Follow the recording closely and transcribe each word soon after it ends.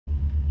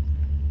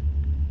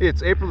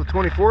It's April the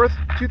 24th,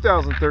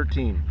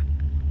 2013.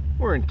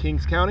 We're in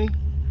Kings County,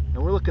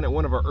 and we're looking at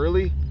one of our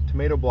early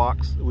tomato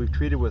blocks that we've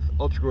treated with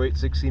UltraGrow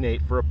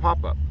 816-8 for a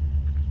pop-up.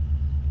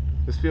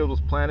 This field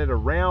was planted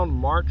around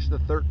March the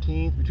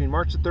 13th, between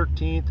March the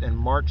 13th and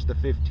March the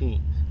 15th.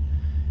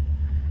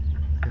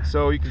 And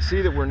so you can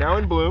see that we're now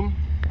in bloom.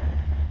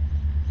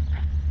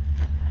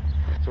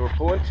 So we're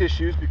pulling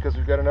tissues because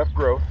we've got enough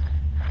growth.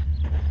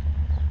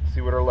 See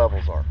what our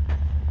levels are.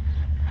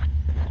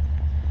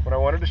 What I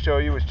wanted to show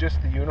you is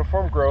just the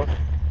uniform growth,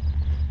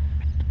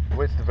 the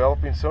way it's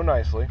developing so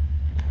nicely.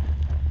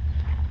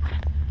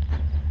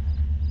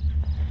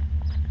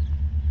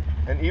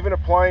 And even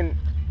applying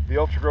the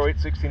UltraGrow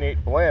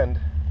 816-8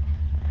 blend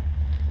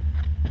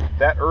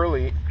that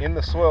early in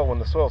the soil when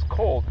the soil is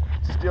cold,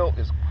 it still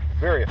is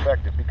very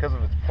effective because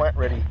of its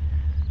plant-ready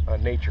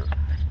nature.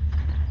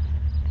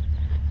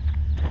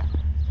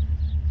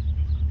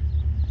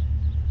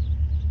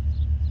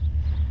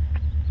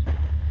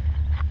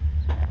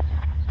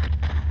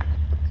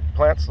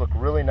 Plants look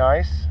really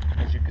nice,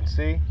 as you can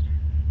see.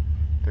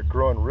 They're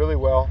growing really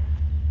well.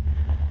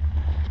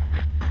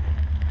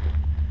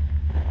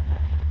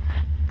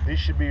 These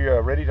should be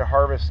ready to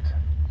harvest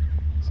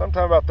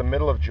sometime about the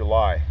middle of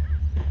July,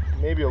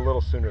 maybe a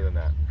little sooner than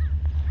that.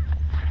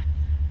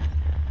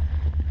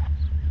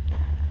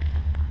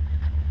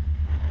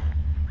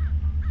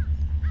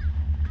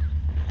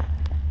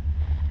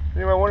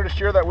 Anyway, I wanted to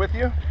share that with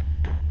you,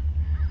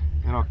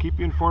 and I'll keep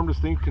you informed as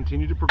things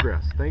continue to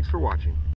progress. Thanks for watching.